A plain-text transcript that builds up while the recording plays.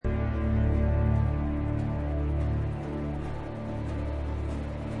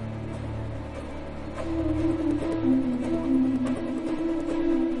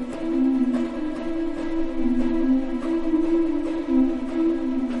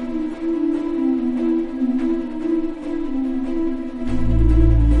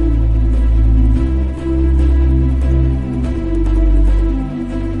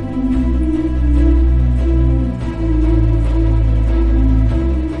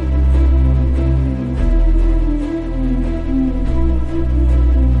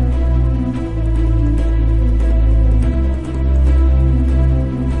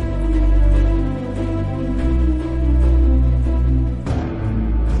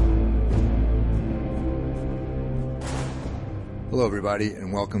Hello, everybody,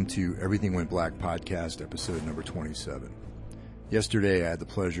 and welcome to Everything Went Black podcast, episode number 27. Yesterday, I had the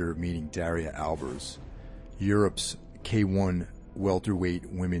pleasure of meeting Daria Albers, Europe's K1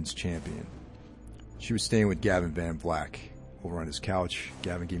 welterweight women's champion. She was staying with Gavin Van Vlack over on his couch.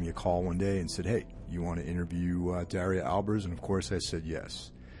 Gavin gave me a call one day and said, "Hey, you want to interview Daria Albers?" And of course, I said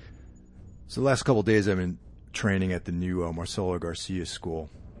yes. So the last couple of days, I've been training at the new Marcelo Garcia school.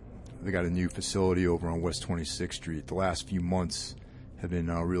 They got a new facility over on West 26th Street. The last few months have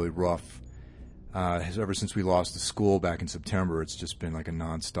been really rough. Ever since we lost the school back in September, it's just been like a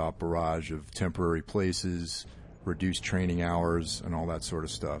nonstop barrage of temporary places, reduced training hours, and all that sort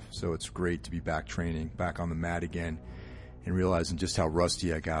of stuff. So it's great to be back training, back on the mat again, and realizing just how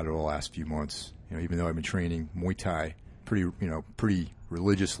rusty I got over the last few months. You know, even though I've been training Muay Thai pretty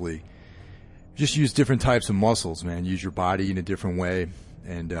religiously, just use different types of muscles, man. Use your body in a different way,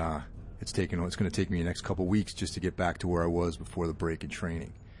 and it's going to take me the next couple weeks just to get back to where I was before the break in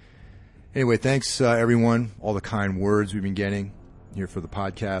training. Anyway, thanks everyone, all the kind words we've been getting here for the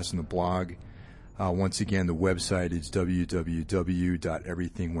podcast and the blog. Once again, the website is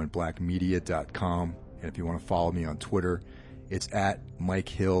www.everythingwentblackmedia.com, and if you want to follow me on Twitter, it's at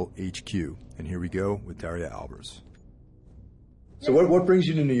MikeHillHQ. And here we go with Daria Albers. So what brings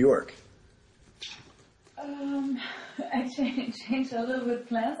you to New York? I changed a little bit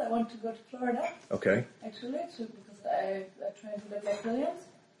plans. I want to go to Florida. Okay. Actually, because I trained with Black Williams.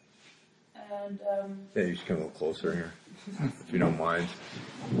 And yeah, you should come a little closer here, if you don't mind.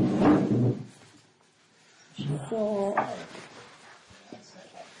 So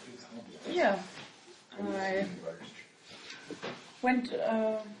yeah, I went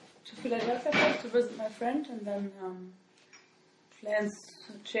to Philadelphia first to visit my friend, and then plans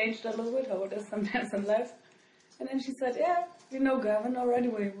changed a little bit, how it is sometimes in life. And then she said, "Yeah, you know Gavin already.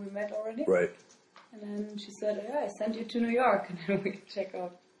 We met already." Right. And then she said, "Yeah, I sent you to New York," and then we check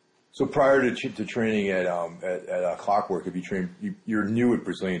out. So prior to training at Clockwork, have you trained? You're new at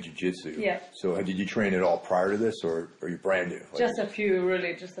Brazilian Jiu-Jitsu. Yeah. So did you train at all prior to this, or are you brand new? Like, just a few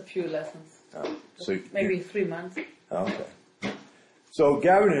lessons. So maybe 3 months. Okay. So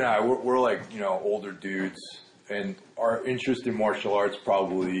Gavin and I, we're like older dudes, and our interest in martial arts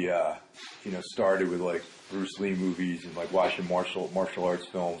probably started with like Bruce Lee movies and like watching martial arts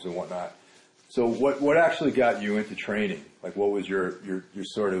films and whatnot. So what actually got you into training? Like what was your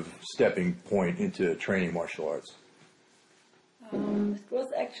sort of stepping point into training martial arts? It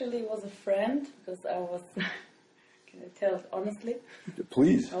was a friend, because I was, can I tell honestly?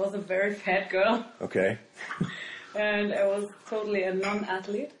 Please. I was a very fat girl. Okay. And I was totally a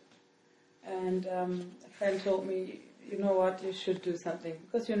non-athlete. And a friend told me, "You know what, you should do something,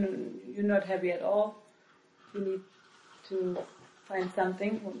 because you're not happy at all. You need to find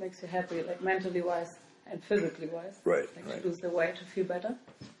something what makes you happy, like mentally wise and physically wise. Right. Like to lose the weight to feel better."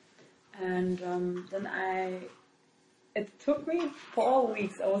 And then it took me 4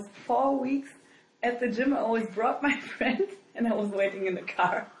 weeks. I was 4 weeks at the gym. I always brought my friend, and I was waiting in the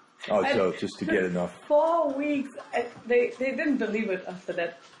car. Oh, so just to get enough. 4 weeks. They didn't believe it after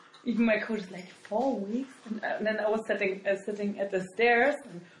that. Even my coach was like, 4 weeks? And then I was sitting at the stairs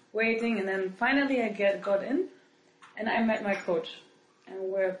and waiting, and then finally I got in, and I met my coach. And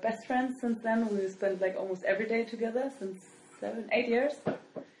we're best friends since then. We spent like almost every day together since 7-8 years.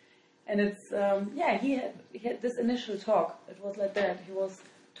 And it's, he had this initial talk. It was like that. He was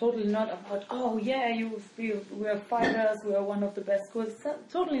totally not about, "Oh yeah, you feel we're fighters, we're one of the best schools."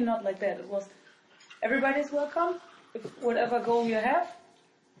 Totally not like that. It was, everybody's welcome. If whatever goal you have,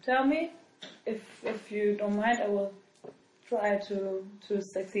 tell me. If you don't mind, I will try to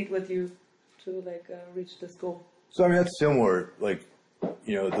succeed with you to reach this goal. So I mean that's similar, like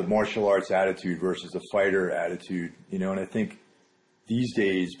the martial arts attitude versus the fighter attitude, and I think these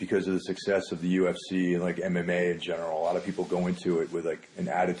days, because of the success of the UFC and like MMA in general, a lot of people go into it with like an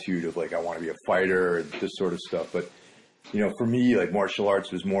attitude of like, I want to be a fighter and this sort of stuff. But, for me, like martial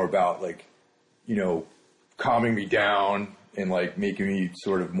arts was more about like, calming me down, and like making me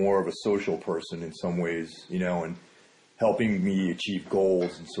sort of more of a social person in some ways, you know, and helping me achieve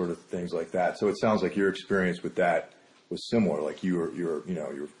goals and sort of things like that. So it sounds like your experience with that was similar. Like you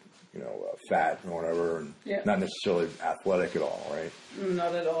were fat or whatever, and not necessarily athletic at all, right?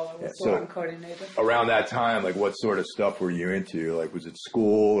 Not at all. I was so uncoordinated. Around that time, like what sort of stuff were you into? Like was it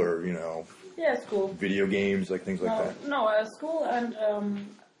school or, you know? Yeah, school. Video games, like things like that? No, school, and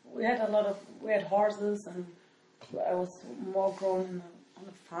we had horses, and I was more grown on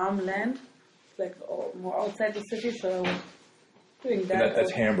a farmland, like more outside the city, so I was doing that. And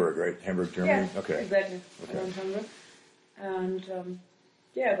that's Hamburg, right? Hamburg, Germany? Yeah, okay. Exactly. Okay. Around Hamburg. And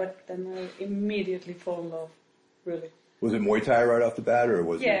but then I immediately fell in love, really. Was it Muay Thai right off the bat, or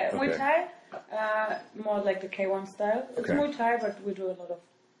was it? Yeah, Muay Thai, more like the K1 style. It's Muay Thai, but we do a lot of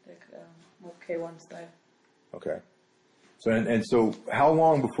like more K1 style. Okay. So and so, how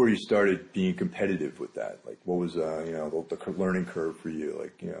long before you started being competitive with that? Like, what was the learning curve for you?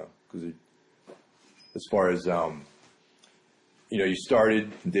 Like, you know, because as far as you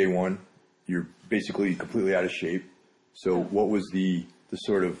started from day one, you're basically completely out of shape. So, what was the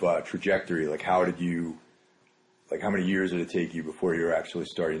sort of trajectory? Like, how many years did it take you before you were actually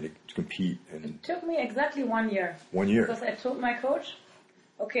starting to compete? And it took me exactly 1 year. 1 year. Because I told my coach,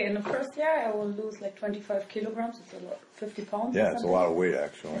 okay, in the first year I will lose like 25 kilograms. It's a lot, 50 pounds. Yeah, it's a lot of weight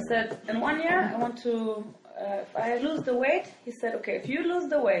actually. He said, in 1 year I want to, if I lose the weight, he said, okay, if you lose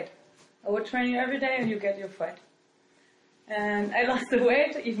the weight, I will train you every day and you get your fight. And I lost the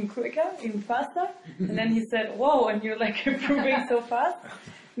weight even quicker, even faster. And then he said, whoa, and you're like improving so fast.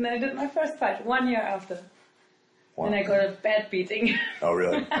 And then I did my first fight 1 year after. Wow. And I got a bad beating. Oh,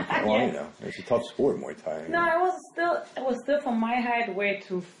 really? Okay. Well, you know, it's a tough sport, Muay Thai. No, I was still from my height way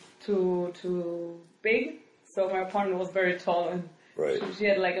too big. So my opponent was very tall, and she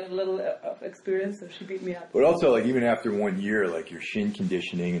had like a little of experience, so she beat me up. But also, like even after 1 year, like your shin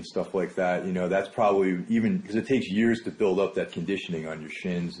conditioning and stuff like that, you know, that's probably even because it takes years to build up that conditioning on your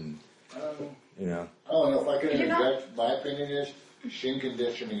shins, and you know. I don't know if I can interject. My opinion is shin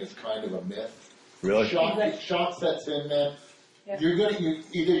conditioning is kind of a myth. Really? Shock sets in, man. Yeah.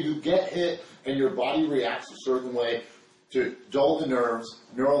 Either you get hit and your body reacts a certain way to dull the nerves.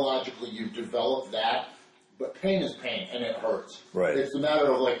 Neurologically, you develop that, but pain is pain and it hurts. Right. It's a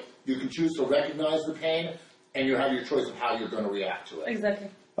matter of like you can choose to recognize the pain, and you have your choice of how you're going to react to it.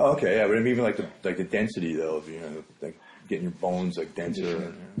 Exactly. Oh, okay, yeah, but I mean, even like the density though, of like getting your bones like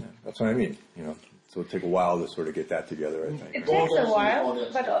denser. That's what I mean. You know. So it'll take a while to sort of get that together, I think. It takes a while,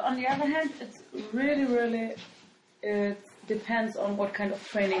 but on the other hand, it's really, it depends on what kind of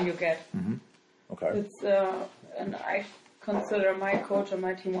training you get. Mm-hmm. Okay. It's, and I consider my coach and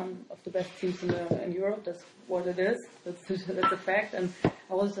my team one of the best teams in Europe. That's what it is. That's a fact. And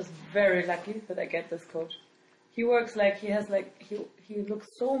I was just very lucky that I get this coach. He works like, he looks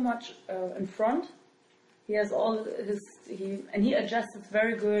so much in front. He has all he adjusts it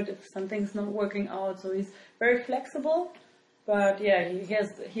very good if something's not working out. So he's very flexible, but yeah, he has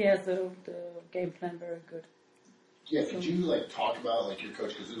the game plan very good. Yeah, could you like talk about like your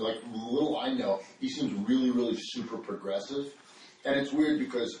coach? Because like little I know, he seems really super progressive, and it's weird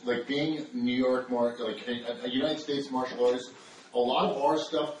because like being New York like a United States martial artist, a lot of our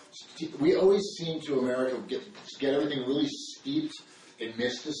stuff we always seem to America get everything really steeped in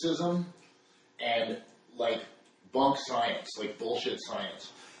mysticism and like bunk science, like bullshit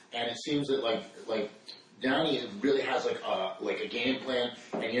science, and it seems that like Downey really has like a game plan,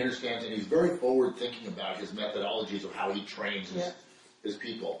 and he understands, and he's very forward thinking about his methodologies of how he trains his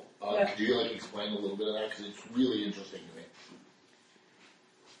people. Could you like explain a little bit of that, because it's really interesting to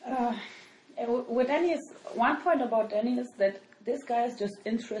me. With Danny, one point about Danny is that this guy is just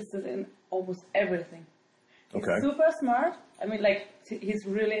interested in almost everything. He's super smart. I mean, like he's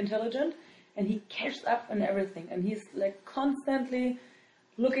really intelligent. And he catches up on everything. And he's like constantly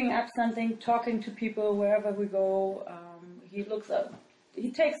looking up something, talking to people wherever we go. He looks up,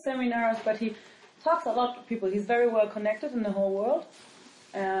 he takes seminars, but he talks a lot to people. He's very well connected in the whole world.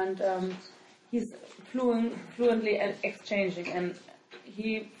 And he's fluently exchanging. And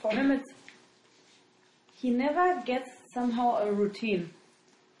for him, he never gets somehow a routine.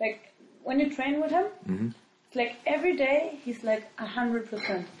 Like when you train with him, it's like every day he's like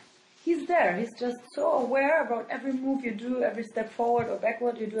 100%. He's there. He's just so aware about every move you do, every step forward or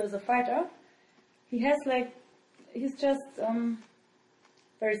backward you do as a fighter. He's just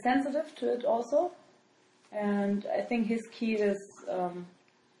very sensitive to it also. And I think his key is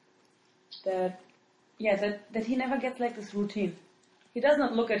that he never gets like this routine. He does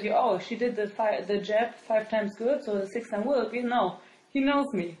not look at you, oh, she did the jab 5 times good, so the 6th time will be. No, he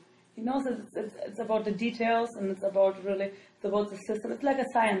knows me. He knows that it's about the details, and it's about the system. It's like a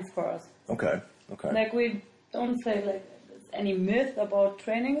science for us. Okay. Like, we don't say like there's any myth about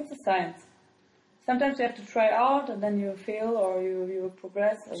training. It's a science. Sometimes you have to try out, and then you fail or you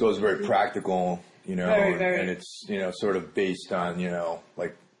progress. So it's very practical, Very, very. and it's, sort of based on,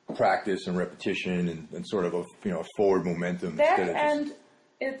 like practice and repetition and sort of a forward momentum. That, and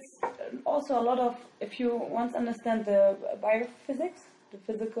it's also a lot of, if you once understand the biophysics, the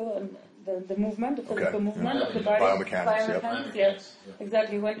physical and the movement, the physical movement of the body. Biomechanics, yes.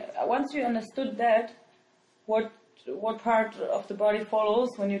 Exactly. Once you understood that, what part of the body follows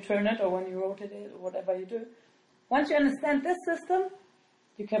when you turn it or when you rotate it or whatever you do. Once you understand this system,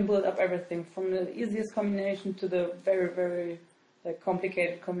 you can build up everything from the easiest combination to the very, very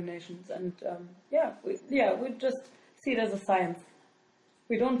complicated combinations. And we just see it as a science.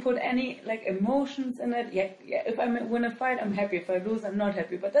 We don't put any emotions in it. Yeah, if I win a fight, I'm happy. If I lose, I'm not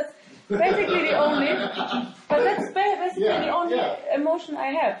happy. But that's basically the only. But that's basically the only emotion I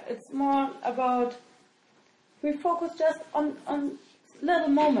have. It's more about. We focus just on little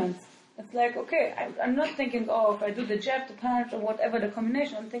moments. It's like, okay, I'm not thinking, if I do the jab, the punch, or whatever the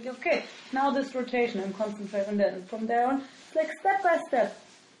combination. I'm thinking, okay, now this rotation, I'm concentrating on that. And from there on, it's like step by step.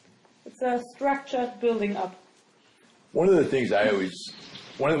 It's a structured building up. One of the things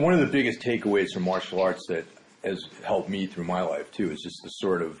one of the biggest takeaways from martial arts that has helped me through my life, too, is just the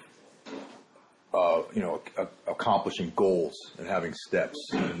sort of, accomplishing goals and having steps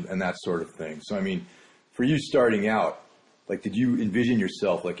and that sort of thing. So, I mean, for you starting out, did you envision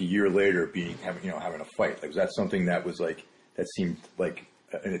yourself a year later having a fight? Was that something that was that seemed like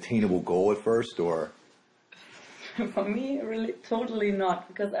an attainable goal at first, or? For me, really, totally not,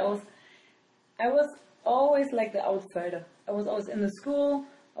 because I was always like the outsider. I was always in the school.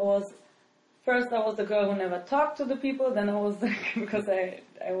 First I was the girl who never talked to the people. Then I was because I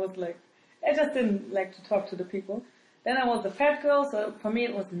just didn't like to talk to the people. Then I was the fat girl, so for me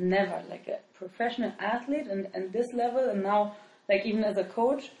it was never like a professional athlete and this level. And now, even as a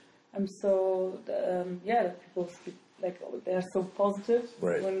coach, I'm so the people speak they're so positive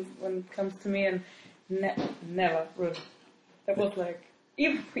when it comes to me, and never really. That was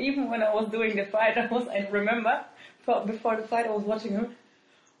even when I was doing the fight, I remember before the fight I was watching him.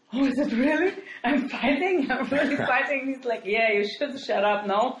 Oh, is it really? I'm fighting? I'm really fighting? He's like, yeah, you should shut up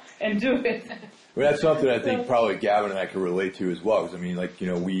now and do it. Well, that's something I think probably Gavin and I can relate to as well. Because, I mean,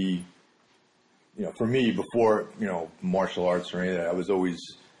 we, for me, before, martial arts or anything, I was always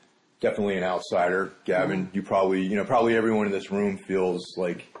definitely an outsider. Gavin, you probably everyone in this room feels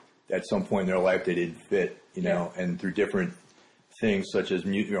like at some point in their life they didn't fit, and through different things such as,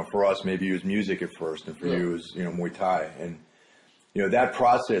 for us, maybe it was music at first, and for you it was, Muay Thai. And, that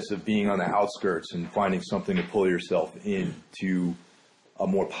process of being on the outskirts and finding something to pull yourself into a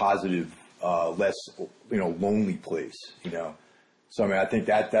more positive, less, lonely place, So, I mean, I think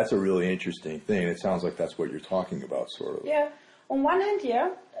that's a really interesting thing. It sounds like that's what you're talking about, sort of. Yeah. On one hand, yeah,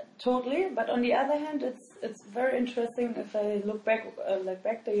 totally. But on the other hand, it's very interesting if I look back,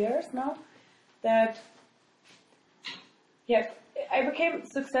 back the years now, that, I became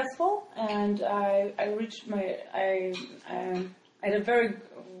successful and I reached I had a very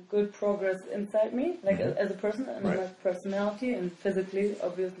good progress inside me, as a person and my personality and physically,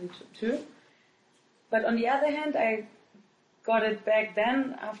 obviously, too. But on the other hand, I got it back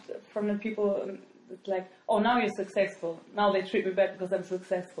then from the people. It's like, oh, now you're successful. Now they treat me bad because I'm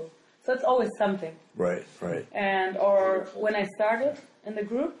successful. So it's always something. Right. Or when I started in the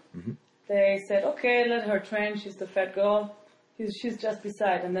group, they said, okay, let her train. She's the fat girl. She's just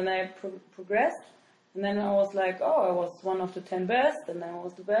beside. And then I progressed. And then I was like, oh, I was one of the 10 best. And then I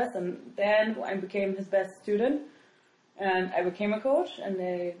was the best. And then I became his best student. And I became a coach. And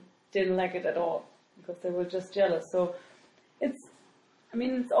they didn't like it at all because they were just jealous. So it's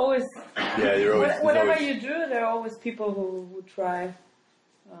always, whatever you do, there are always people who try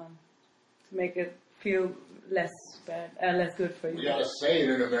to make it feel less bad, less good for you. We gotta say it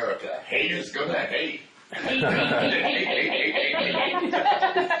in America: haters gonna hate.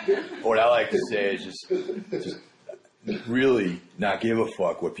 What I like to say is just really not give a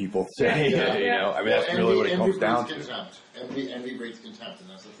fuck what people say. I mean, that's really what it comes down to. Envy breeds contempt, and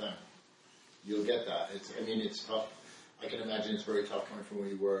that's the thing. You'll get that. It's tough. I can imagine it's very tough coming from where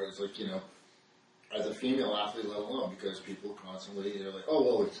you were. It's like, as a female athlete, let alone, because people constantly, like, oh,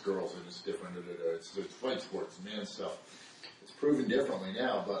 well, it's girls and it's different. It's fight sports, man stuff. It's proven differently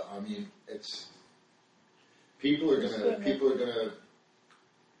now, but people are gonna,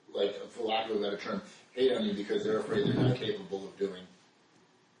 like, for lack of a better term, hate on you because they're afraid they're not capable of doing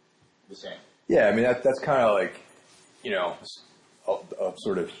the same. Yeah, I mean, that's kind of like, a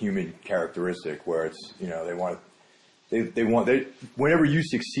sort of human characteristic where it's, you know, they whenever you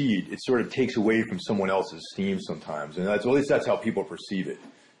succeed, it sort of takes away from someone else's esteem sometimes. And at least that's how people perceive it,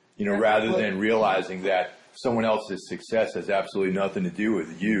 you know, rather than realizing that someone else's success has absolutely nothing to do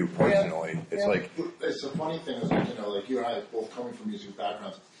with you personally. It's like, it's a funny thing is, like, you know, like you and I both coming from musical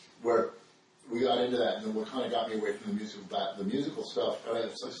backgrounds where we got into that, and then what kind of got me away from the musical stuff, and I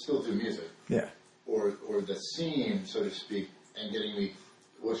still do music. Yeah. Or the scene, so to speak, and getting me,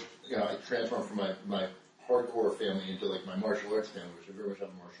 which, you know, I transformed from my hardcore family into like my martial arts family, which I very much have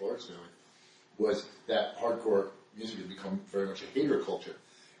a martial arts family, was that hardcore music had become very much a hater culture.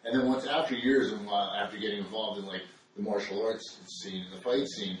 And then once after years and while after getting involved in like the martial arts scene and the fight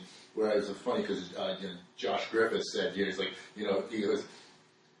scene, where it's funny because you know, Josh Griffith said, you know, he's like, you know, he goes,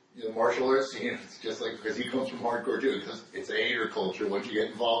 you know, martial arts scene, it's just like, because he comes from hardcore too, because it's a hater culture once you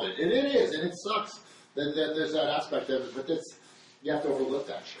get involved in it. And it is, and it sucks that there's that aspect of it, but you have to overlook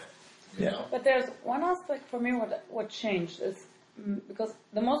that shit. You know? But there's one aspect for me what changed is because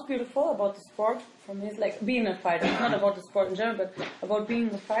the most beautiful about the sport for me is like being a fighter. It's not about the sport in general, but about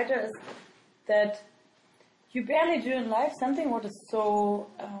being a fighter is that you barely do in life something what is so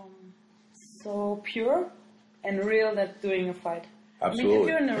pure and real that's doing a fight. Absolutely. I mean, if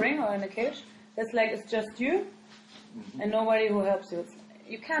you're in a ring or in a cage, that's like it's just you and nobody who helps you.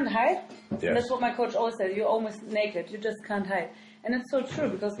 You can't hide. Yes. That's what my coach always said. You're almost naked. You just can't hide. And it's so true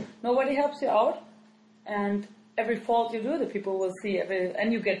because nobody helps you out, and every fault you do, the people will see.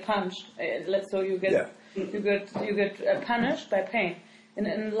 And you get punched. So you get punished by pain. And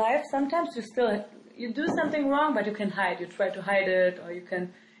in life, sometimes you do something wrong, but you can hide. You try to hide it, or you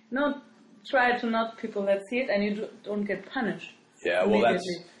can, you know, try to not people that see it, and you don't get punished. Yeah, well,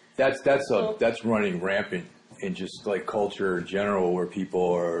 that's running rampant in just like culture in general, where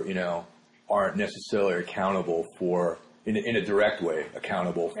people are, you know, aren't necessarily accountable for, in a direct way,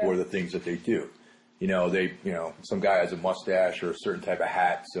 accountable for the things that they do. You know, some guy has a mustache or a certain type of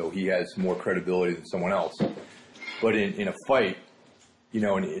hat, so he has more credibility than someone else. But in a fight, you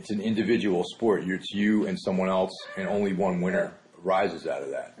know, and it's an individual sport. It's you and someone else, and only one winner rises out of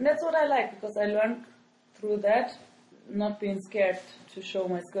that. And that's what I like, because I learned through that not being scared to show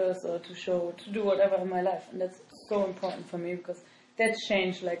my skills or to do whatever in my life. And that's so important for me, because that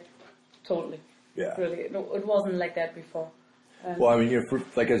changed like totally. Yeah. Really, it wasn't like that before. Well, I mean, you know,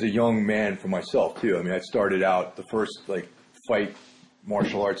 like as a young man for myself too. I mean, I started out the first like fight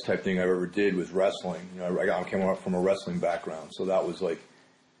martial arts type thing I ever did was wrestling. You know, I came up from a wrestling background, so that was like,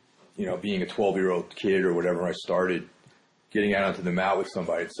 you know, being a 12-year-old kid or whatever. I started getting out onto the mat with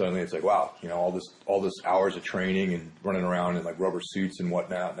somebody. And suddenly, it's like, wow, you know, all this hours of training and running around in like rubber suits and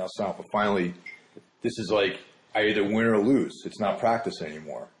whatnot. Now, finally, this is like I either win or lose. It's not practice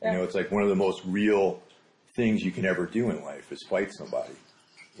anymore. Yeah. You know, it's like one of the most real things you can ever do in life is fight somebody.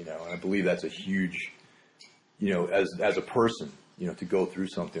 You know, and I believe that's a huge, you know, as a person, you know, to go through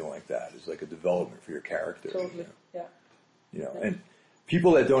something like that is like a development for your character. Totally, you know? yeah. You know, and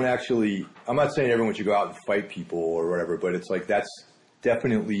people that don't actually, I'm not saying everyone should go out and fight people or whatever, but it's like that's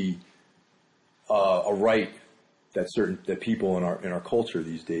definitely a right that people in our culture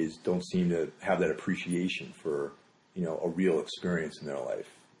these days don't seem to have that appreciation for, you know, a real experience in their life,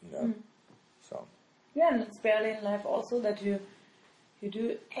 you know. So. Yeah, and it's barely in life also that you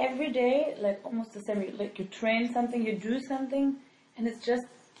do every day like almost the same. Like you train something, you do something, and it's just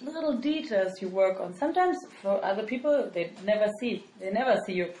little details you work on. Sometimes for other people, they never see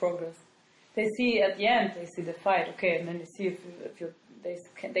your progress. They see at the end, they see the fight, okay, and then you see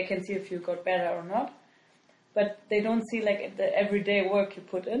they can see if you got better or not. But they don't see like the everyday work you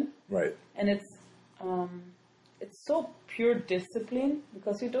put in. Right. And it's so pure discipline,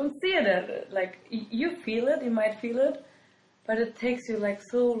 because you don't see it like you feel it, you might feel it, but it takes you like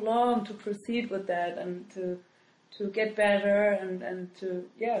so long to proceed with that and to get better and to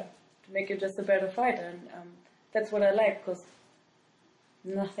make you just a better fighter. And that's what I like, because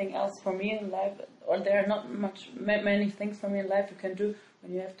nothing else for me in life, or there are not many things for me in life you can do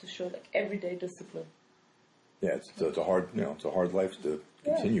when you have to show like everyday discipline. Yeah, it's a hard, you know, it's a hard life to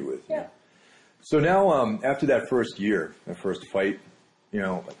continue with. Yeah. So now, after that first year, that first fight, you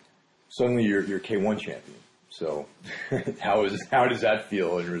know, suddenly you're K1 champion. So how does that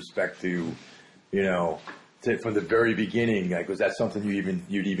feel in respect to, you know, from the very beginning? Like, was that something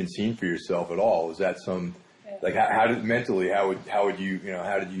you'd even seen for yourself at all? Was that some like how did you, you know,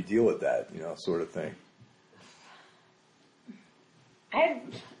 how did you deal with that, you know, sort of thing?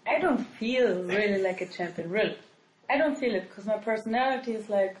 I don't feel really like a champion, really. I don't feel it, because my personality is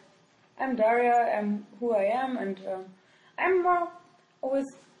like, I'm Daria, I'm who I am, and I'm more always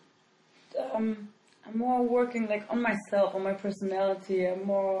I'm more working like on myself, on my personality. I'm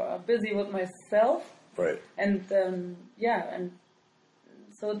more busy with myself. Right. And and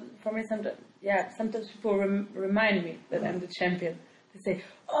so for me, sometimes people remind me that I'm the champion. They say,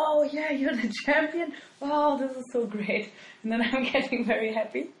 "Oh yeah, you're the champion! Wow, this is so great!" And then I'm getting very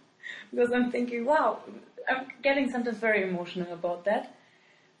happy because I'm thinking, "Wow!" I'm getting sometimes very emotional about that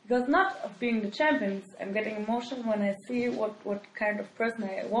because not of being the champions. I'm getting emotional when I see what kind of person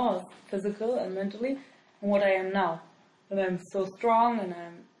I was, physical and mentally, and what I am now. And I'm so strong, and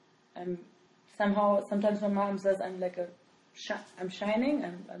I'm somehow. Sometimes my mom says I'm like I'm shining.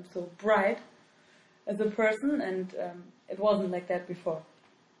 I'm so bright as a person, and it wasn't like that before.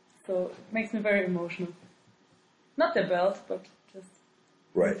 So it makes me very emotional. Not the belt, but just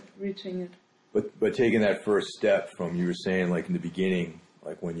reaching it. But taking that first step from, you were saying, like in the beginning,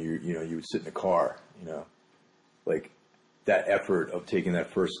 like when you would sit in the car, like that effort of taking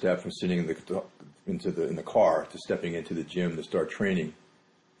that first step from sitting in the car to stepping into the gym to start training,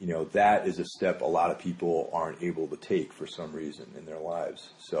 that is a step a lot of people aren't able to take for some reason in their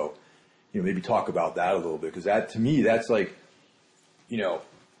lives. So, maybe talk about that a little bit, because that, to me, that's like,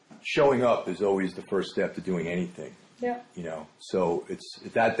 showing up is always the first step to doing anything. Yeah. So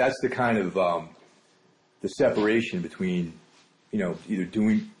that's the kind of the separation between, either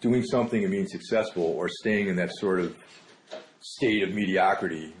doing something and being successful, or staying in that sort of state of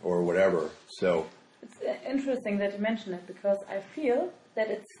mediocrity or whatever. So it's interesting that you mention it, because I feel that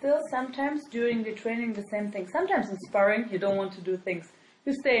it's still sometimes during the training the same thing. Sometimes in sparring you don't want to do things.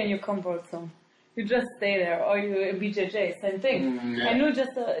 You stay in your comfort zone. You just stay there, or you in BJJ, same thing. Yeah. I knew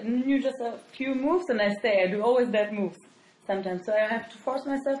just a few moves, and I stay. I do always that moves sometimes. So I have to force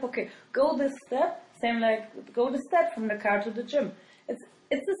myself. Okay, go this step. Same like go the step from the car to the gym. It's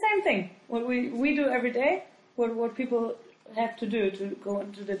the same thing. What we do every day. What people have to do to go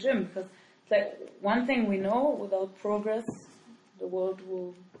into the gym, because it's like one thing we know: without progress, the world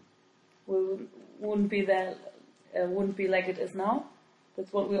wouldn't be there. Wouldn't be like it is now.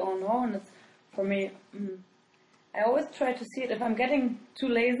 That's what we all know, and it's. For me, I always try to see it. If I'm getting too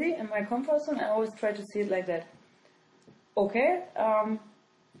lazy in my comfort zone, I always try to see it like that. Okay,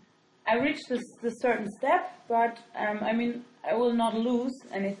 I reached this certain step, but I will not lose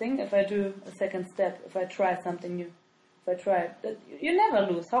anything if I do a second step, if I try something new. If I try it. You never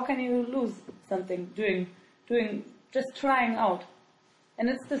lose. How can you lose something doing just trying out? And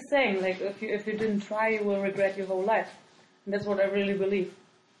it's the same. Like if you didn't try, you will regret your whole life. And that's what I really believe.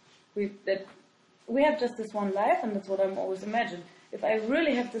 We have just this one life, and that's what I'm always imagining. If I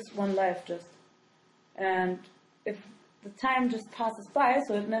really have this one life and if the time just passes by,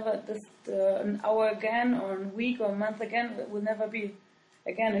 so it never, an hour again, or a week, or a month again, it will never be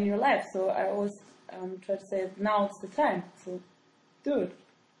again in your life. So I always try to say, now it's the time, so do it,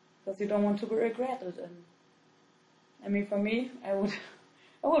 because you don't want to regret it. And for me, I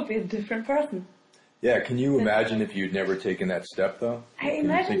would be a different person. Yeah, can you imagine if you'd never taken that step, though? I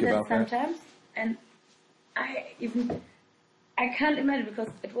imagine that sometimes, and I can't imagine, because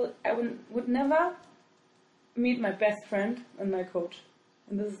I would never meet my best friend and my coach,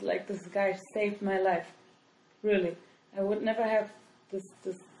 and this guy saved my life, really. I would never have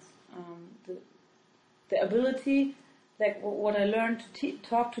the ability, like what I learned to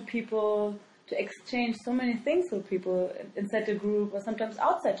talk to people, to exchange so many things with people inside the group, or sometimes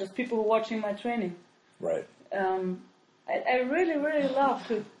outside, just people who are watching my training. Right. I really, really love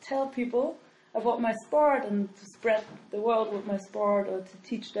to tell people about my sport and to spread the world with my sport, or to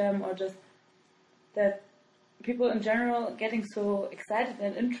teach them, or just that people in general getting so excited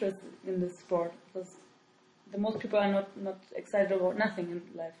and interested in this sport, because the most people are not excited about nothing in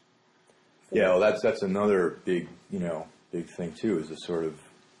life. So yeah, well, that's another big thing too, is the sort of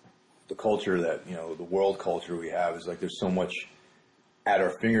the culture that, the world culture we have is like there's so much at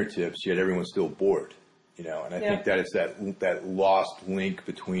our fingertips, yet everyone's still bored. And I think that it's that lost link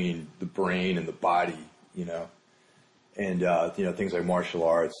between the brain and the body, and things like martial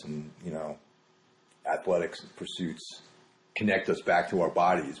arts and athletics pursuits connect us back to our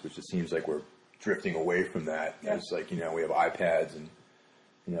bodies, which it seems like we're drifting away from that. Yeah. It's like we have iPads and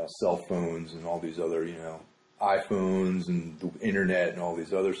cell phones and all these other iPhones and the internet and all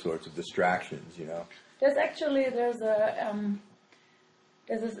these other sorts of distractions.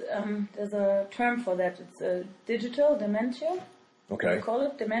 There's a term for that. It's a digital dementia. Okay. We call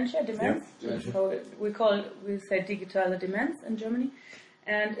it dementia, demens. Yeah. So we say digitale Demenz in Germany.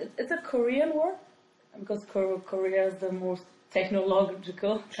 And it's a Korean word, because Korea is the most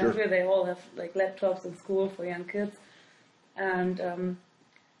technological country. Sure. They all have like laptops in school for young kids. And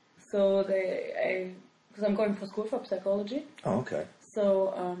so because I'm going for school for psychology. Oh, okay.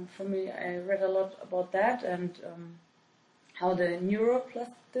 So for me, I read a lot about that and how the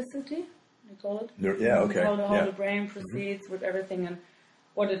neuroplasticity, you call it? How the brain proceeds with everything and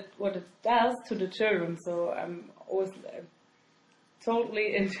what it does to the children. So I'm always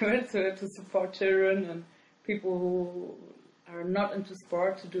totally into it to support children and people who are not into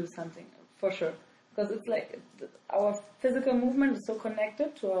sport to do something, for sure. Because it's like our physical movement is so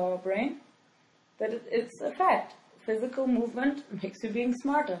connected to our brain that it's a fact. Physical movement makes you being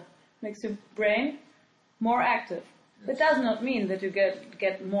smarter, makes your brain more active. It does not mean that you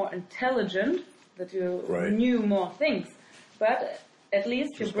get more intelligent, that you knew more things, but at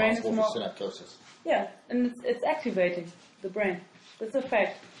least your brain is more... for synaptosis. Yeah, and it's activating the brain. That's a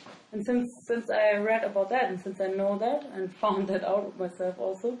fact. And since I read about that, and since I know that, and found that out myself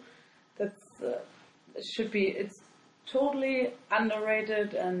also, it's totally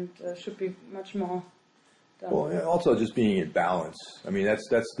underrated and should be much more done. Well, and also just being in balance. I mean, that's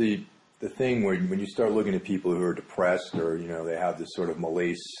the thing where when you start looking at people who are depressed or, they have this sort of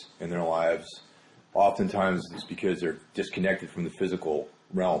malaise in their lives, oftentimes it's because they're disconnected from the physical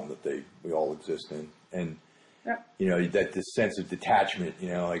realm that we all exist in. And, that this sense of detachment,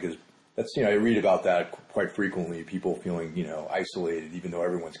 I read about that quite frequently, people feeling, isolated, even though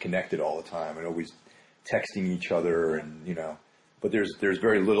everyone's connected all the time and always texting each other and, but there's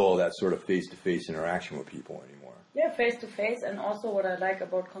very little of that sort of face-to-face interaction with people anymore. Yeah, face-to-face, and also what I like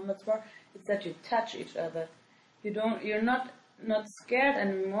about combat sport is that you touch each other. You're not scared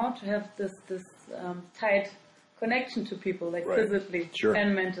anymore to have this tight connection to people, like physically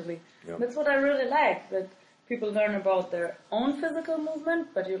and mentally. Yep. That's what I really like, that people learn about their own physical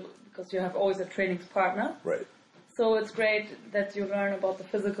movement, because you have always a training partner. Right. So it's great that you learn about the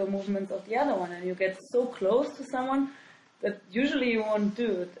physical movements of the other one, and you get so close to someone that usually you won't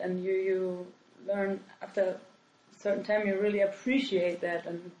do it, and you learn after a certain time. You really appreciate that,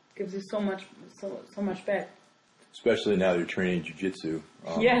 and it gives you so much back. Especially now that you're training jiu-jitsu.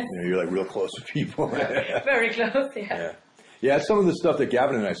 Yes. You're like real close to people. Very close, yeah. Yeah, some of the stuff that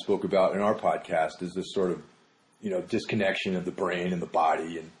Gavin and I spoke about in our podcast is this sort of, disconnection of the brain and the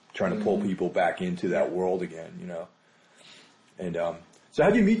body and trying to pull people back into that world again, And so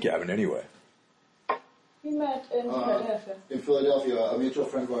how did you meet Gavin anyway? We met in Philadelphia. In Philadelphia, a mutual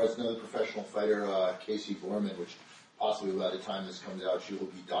friend of ours, another professional fighter, Casey Borman, which possibly by the time this comes out, she will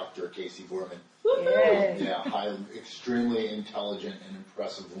be Dr. Casey Borman. Yeah, extremely intelligent and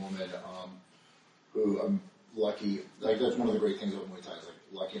impressive woman who I'm lucky. Like, that's one of the great things about Muay Thai is,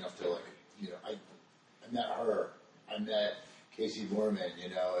 lucky enough to, I met her. I met Casey Borman,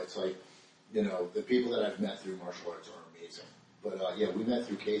 It's like, the people that I've met through martial arts are amazing. But, we met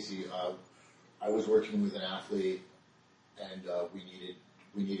through Casey. I was working with an athlete, and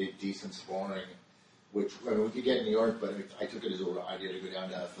we needed decent sparring, which we could get in New York, but I took it as an idea to go down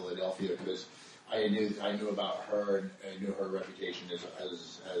to Philadelphia because I knew about her and I knew her reputation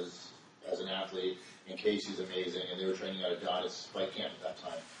as an athlete, and Casey's amazing, and they were training out of Dottis Fight Camp at that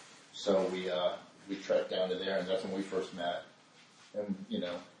time. So we trekked down to there, and that's when we first met. And you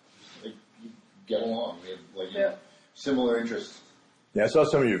get along. We had similar interests. Yeah, I saw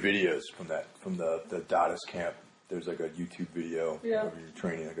some of your videos from the Dottis camp. There's like a YouTube video of you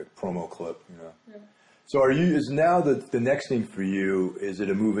training, like a promo clip. Yeah. So is now the next thing for you? Is it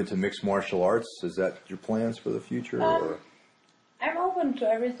a move into mixed martial arts? Is that your plans for the future? Or? I'm open to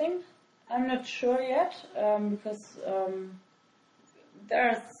everything. I'm not sure yet because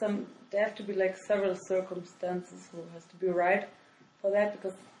there have to be several circumstances who has to be right for that,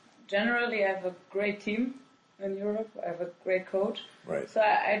 because generally I have a great team in Europe. I have a great coach. Right. So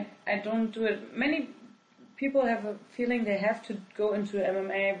I don't do it. Many people have a feeling they have to go into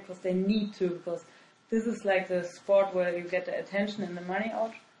MMA because they need to, because this is like the sport where you get the attention and the money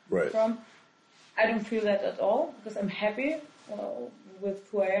out from. I don't feel that at all, because I'm happy with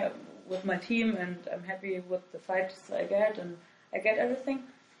who I am, with my team, and I'm happy with the fights I get, and I get everything.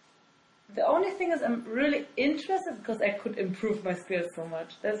 The only thing is I'm really interested because I could improve my skills so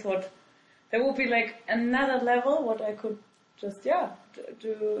much. That would be like another level what I could just,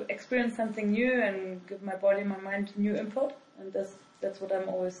 to experience something new and give my body, my mind new input. And that's what I'm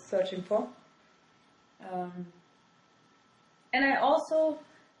always searching for. And I also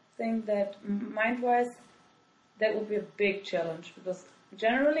think that mind-wise, that would be a big challenge, because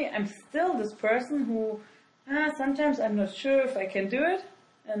generally I'm still this person who sometimes I'm not sure if I can do it.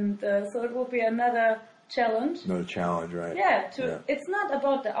 And so it will be another challenge. Another challenge, right? Yeah, it's not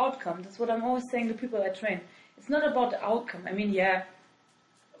about the outcome. That's what I'm always saying to people I train. It's not about the outcome. I mean,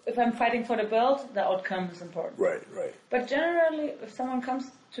 if I'm fighting for the belt, the outcome is important. Right. But generally, if someone comes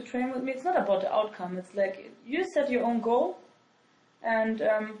to train with me, it's not about the outcome. It's like you set your own goal, And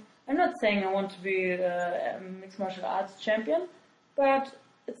I'm not saying I want to be a mixed martial arts champion, but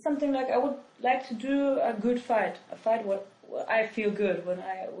it's something like I would like to do a good fight, a fight where I feel good, when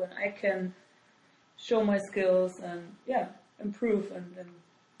I can show my skills and improve and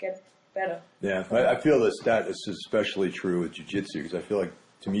get better. Yeah, I feel that is especially true with jiu-jitsu, because I feel like,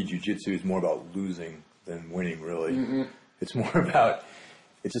 to me, jiu-jitsu is more about losing than winning, really. Mm-hmm. It's more about,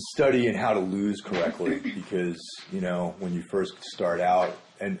 it's a study in how to lose correctly, because, when you first start out,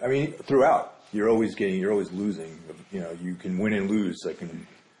 and I mean, throughout, you're always losing. You can win and lose.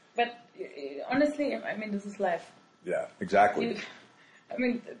 But honestly, I mean, this is life. Yeah, exactly.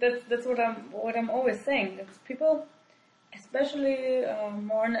 That's what I'm always saying. It's people, especially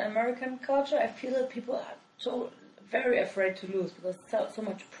more in American culture, I feel that people are so very afraid to lose, because so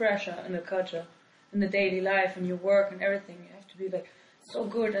much pressure in the culture, in the daily life, in your work and everything. You have to be like so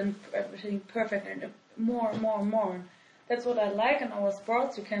good and everything perfect and more and more and more. And that's what I like in our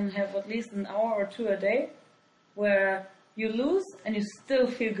sports. You can have at least an hour or two a day where you lose and you still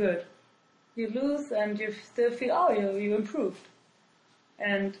feel good. You lose and you still feel, you improved.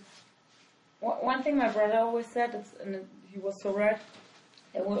 And one thing my brother always said, and he was so right,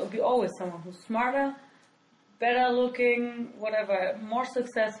 there will be always someone who's smarter, better looking, whatever, more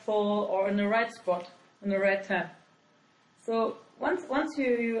successful, or in the right spot, in the right time. So once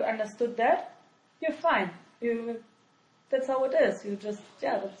you understood that, you're fine. That's how it is. You just,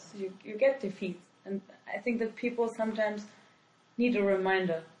 you get defeats. And I think that people sometimes need a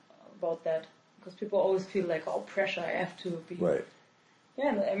reminder about that, because people always feel like, pressure, I have to be. Right.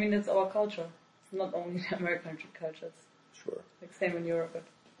 Yeah, I mean, it's our culture. It's not only the American culture. It's sure. Like same in Europe. But.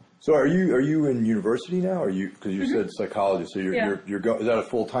 So are you in university now? Because you said psychologist, so you're is that a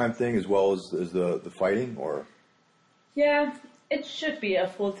full-time thing as well as the fighting, or? Yeah, it should be a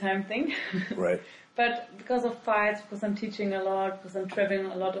full-time thing. Right. But because of fights, because I'm teaching a lot, because I'm traveling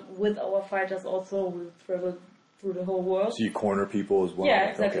a lot with our fighters also, we travel through the whole world. So you corner people as well? Yeah,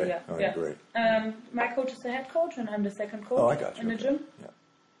 exactly, okay. yeah. Great. My coach is the head coach and I'm the second coach I got you. in the gym. Yeah.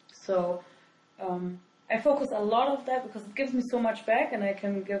 So I focus a lot of that because it gives me so much back and I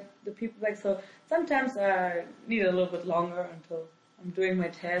can give the people back. So sometimes I need a little bit longer until I'm doing my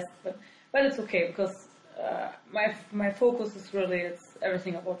test, but it's okay because my focus is really, it's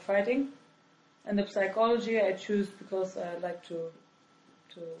everything about fighting. And the psychology I choose because I like to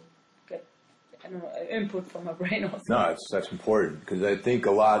get input from my brain also. No, that's important because I think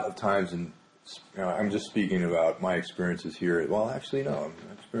a lot of times, and I'm just speaking about my experiences here. Well, actually, no,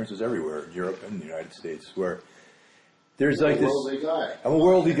 experiences everywhere in Europe and the United States where there's like this. I'm a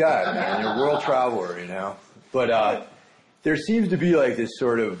worldly guy, man. I'm a world traveler, But there seems to be like this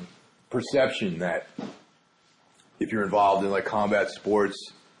sort of perception that if you're involved in like combat sports,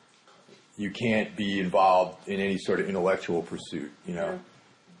 you can't be involved in any sort of intellectual pursuit, Yeah.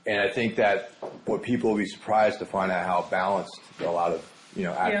 And I think that what people will be surprised to find out how balanced a lot of,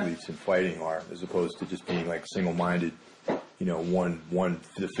 athletes in fighting are, as opposed to just being like single-minded, one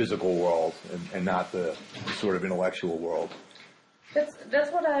the physical world and not the sort of intellectual world.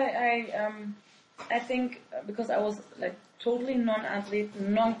 That's what I think, because I was like totally non-athlete,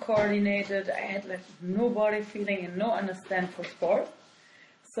 non-coordinated. I had like no body feeling and no understand for sport.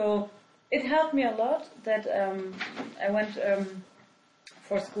 So it helped me a lot that I went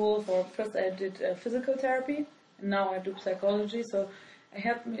for school. First I did physical therapy, and now I do psychology. So it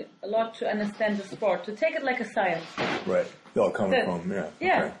helped me a lot to understand the sport, to take it like a science. Right. They're all coming from, yeah.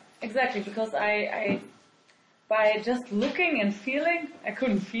 Yeah, okay. Exactly. Because I by just looking and feeling, I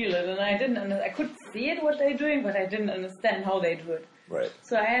couldn't feel it, and I could see it what they're doing, but I didn't understand how they do it. Right.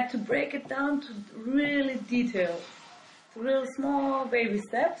 So I had to break it down to really detailed, to real small baby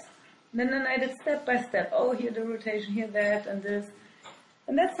steps. And then I did step by step. Oh, here the rotation, here that, and this.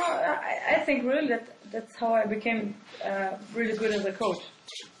 And that's how I think really that's how I became really good as a coach.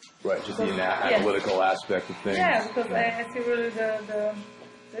 Right, just the analytical aspect of things. Yeah, because I see really the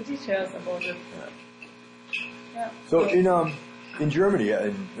details about it. Yeah. So in Germany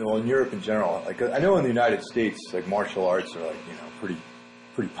and in Europe in general, like I know in the United States, like martial arts are like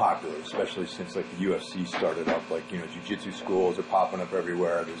pretty popular, especially since like the UFC started up. Like jiu-jitsu schools are popping up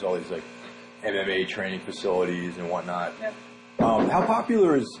everywhere. There's all these like MMA training facilities and whatnot. Yep. How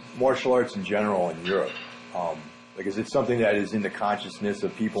popular is martial arts in general in Europe? Like, is it something that is in the consciousness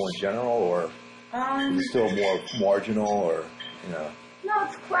of people in general, or is it still more marginal, or No,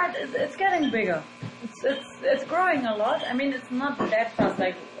 it's getting bigger. It's growing a lot. I mean, it's not that fast.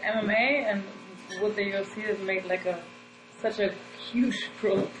 Like MMA and with the UFC, it made like such a huge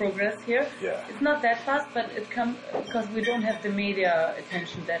progress here. Yeah. It's not that fast, but it comes because we don't have the media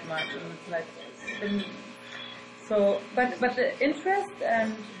attention that much, and it's like So, but the interest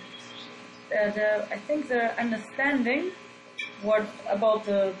and I think the understanding what about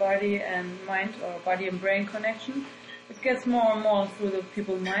the body and mind or body and brain connection, it gets more and more through the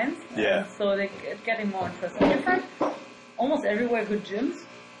people's minds. Yeah. So they getting more interested. You find almost everywhere good gyms.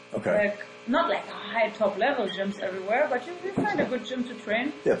 Okay. Like, not like high top level gyms everywhere, but you find a good gym to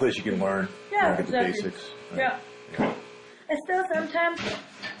train. Yeah, a place you can learn. Yeah, get exactly. the basics. Right? Yeah. And still sometimes,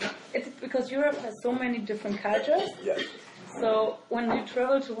 it's because Europe has so many different cultures. Yeah. So when you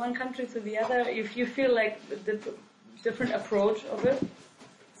travel to one country to the other, if you feel like the different approach of it,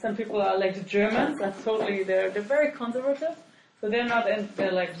 some people are like the Germans, they're very conservative. So they're not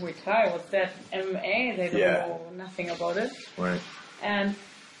they're like Muay Thai, what's that? MMA, they don't know nothing about it. Right. And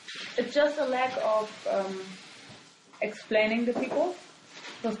it's just a lack of explaining to people,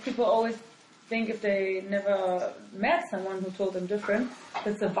 because people always think if they never met someone who told them different,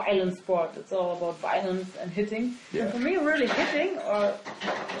 it's a violent sport. It's all about violence and hitting. Yeah. And for me, really hitting or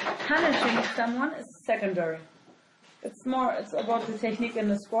punishing someone is secondary. It's about the technique in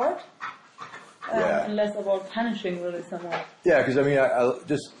the sport, and less about punishing really someone. Yeah, because I mean, I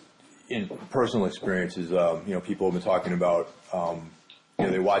just in personal experiences, people have been talking about,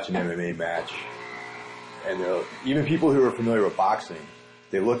 they watch an MMA match, and even people who are familiar with boxing,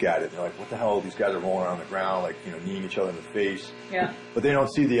 they look at it and they're like, what the hell, these guys are rolling around the ground, like, kneeing each other in the face. Yeah. But they don't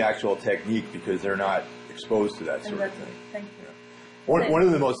see the actual technique because they're not exposed to that sort of thing. Thank you. One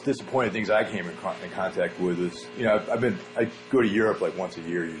of the most disappointing things I came in contact with is, I go to Europe like once a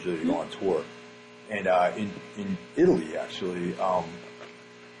year, usually to go on tour. And in Italy, actually, I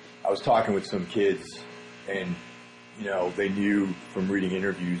was talking with some kids, and, they knew from reading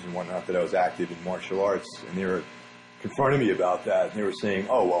interviews and whatnot that I was active in martial arts, and they were confronting me about that, and they were saying,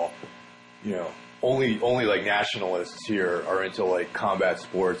 oh, well, only like nationalists here are into like combat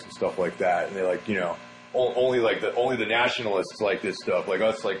sports and stuff like that, and they're like, only the nationalists like this stuff, like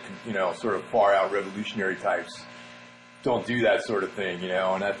us, like, sort of far out revolutionary types don't do that sort of thing,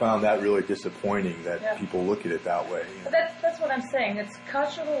 and I found that really disappointing that people look at it that way. But that's what I'm saying. It's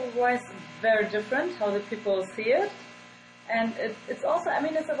cultural-wise very different how the people see it, and it's also,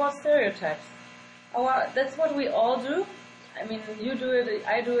 it's about stereotypes. That's what we all do. You do it,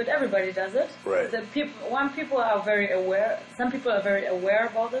 I do it, everybody does it. Right. People are very aware. Some people are very aware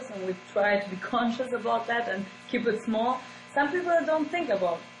about this, and we try to be conscious about that and keep it small. Some people don't think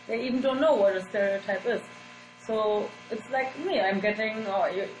about it. They even don't know what a stereotype is. So it's like me. I'm getting,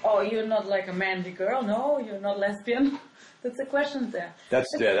 you're not like a manly girl. No, you're not lesbian. That's the question there. That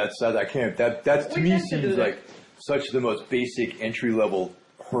to me seems like such the most basic entry level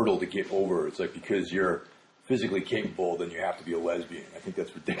hurdle to get over. It's like, because you're physically capable, then you have to be a lesbian. I think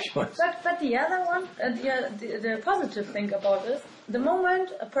that's ridiculous. But the other one, the positive thing about this, the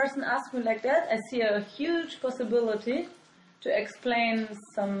moment a person asks me like that, I see a huge possibility to explain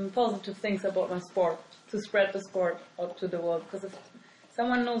some positive things about my sport, to spread the sport out to the world. Because if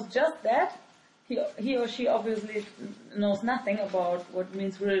someone knows just that, he or she obviously knows nothing about what it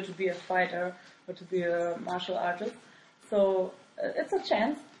means really to be a fighter or to be a martial artist. So it's a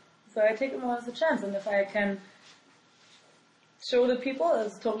chance. So I take it more as a chance, and if I can show the people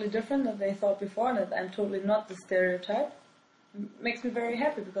it's totally different than they thought before, and that I'm totally not the stereotype, it makes me very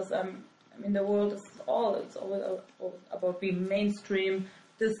happy, because the world is all about being mainstream,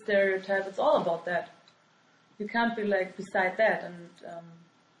 this stereotype, it's all about that. You can't be like beside that, and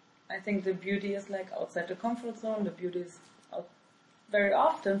I think the beauty is like outside the comfort zone. The beauty is very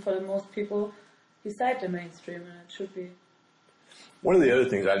often for the most people beside the mainstream, and it should be. One of the other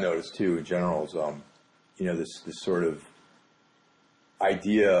things I noticed too in general is, this sort of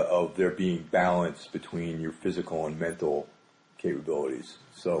idea of there being balance between your physical and mental capabilities.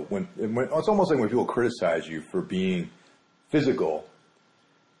 So when it's almost like when people criticize you for being physical,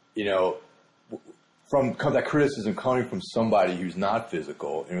 from that criticism coming from somebody who's not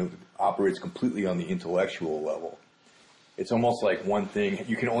physical and operates completely on the intellectual level, it's almost like one thing.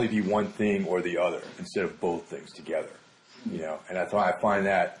 You can only be one thing or the other instead of both things together. And I find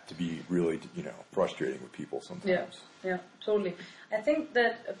that to be really, frustrating with people sometimes. Yeah, totally. I think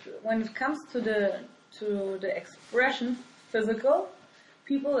that when it comes to the expression physical,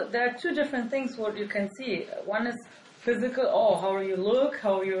 people, there are two different things what you can see. One is physical, how you look,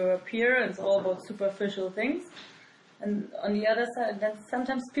 how you appear, it's all about superficial things. And on the other side, then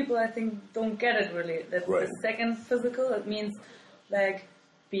sometimes people, I think, don't get it really. That right. The second physical, it means like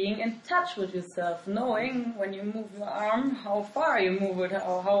being in touch with yourself, knowing when you move your arm, how far you move it,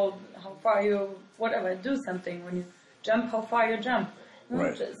 how far you, do something. When you jump, how far you jump.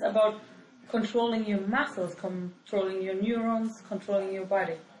 Right. It's about controlling your muscles, controlling your neurons, controlling your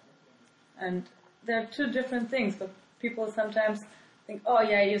body. And they're two different things. But people sometimes think, oh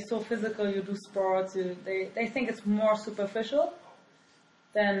yeah, you're so physical, you do sports. They think it's more superficial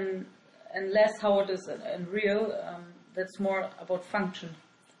than and less how it is in real. That's more about function.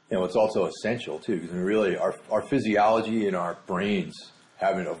 It's also essential too, because really our physiology and our brains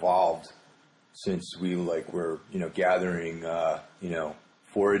haven't evolved since we were gathering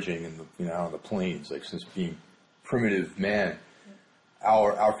foraging in the on the plains, since being primitive man.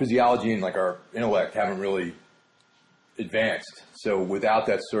 Our physiology and our intellect haven't really advanced. So without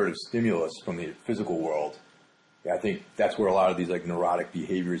that sort of stimulus from the physical world, I think that's where a lot of these neurotic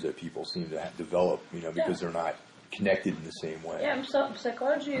behaviors that people seem to develop, because they're not connected in the same way. Yeah, in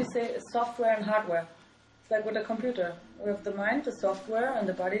psychology you say it's software and hardware. It's like with a computer. We have the mind, the software, and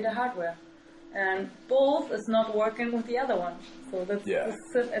the body, the hardware. And both is not working with the other one. So that's as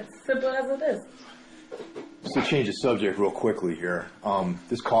simple as it is. Just to change the subject real quickly here.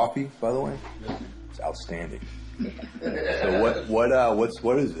 This coffee, by the way, it's outstanding. So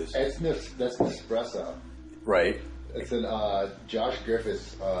what is this? That's Nespresso. Right. It's an Josh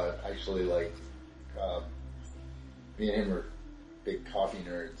Griffiths actually me and him are big coffee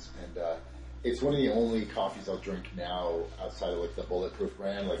nerds, and it's one of the only coffees I'll drink now outside of the Bulletproof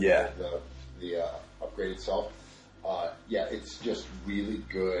brand, the upgraded salt. It's just really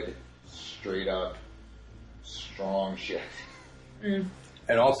good, straight up, strong shit. Mm.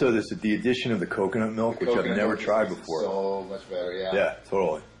 And also the addition of the coconut milk, which I've never tried before. So much better, yeah. Yeah,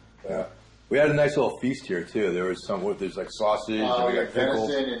 totally. Yeah. We had a nice little feast here too. There was there's sausage, and we got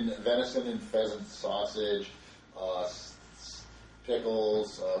pickles. Venison and pheasant sausage,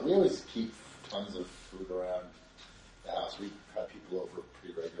 pickles. We always keep tons of food around the house. We have people over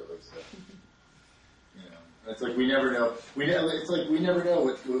pretty regularly, so it's we never know. We never know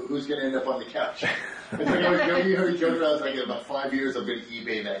who's going to end up on the couch. It's I was joking around. In about 5 years, I'm going to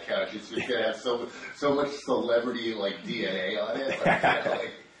eBay that couch. It's just going to have so much celebrity DNA on it.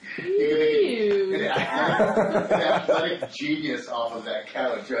 You can make an athletic genius off of that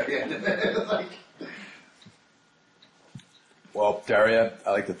couch, right? Well, Daria,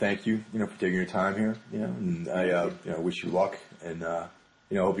 I'd like to thank you, for taking your time here, and I, wish you luck, and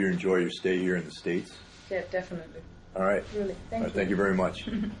hope you enjoy your stay here in the States. Yeah, definitely. All right. Really, thank you. Thank you very much.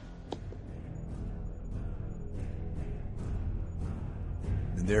 And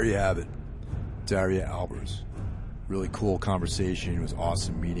there you have it, Daria Albers. Really cool conversation. It was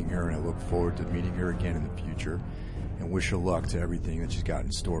awesome meeting her, and I look forward to meeting her again in the future, and wish her luck to everything that she's got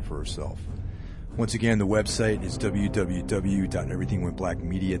in store for herself. Once again, the website is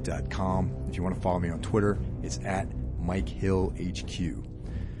www.everythingwentblackmedia.com. If you want to follow me on Twitter, it's @MikeHillHQ.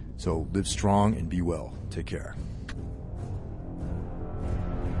 So live strong and be well. Take care.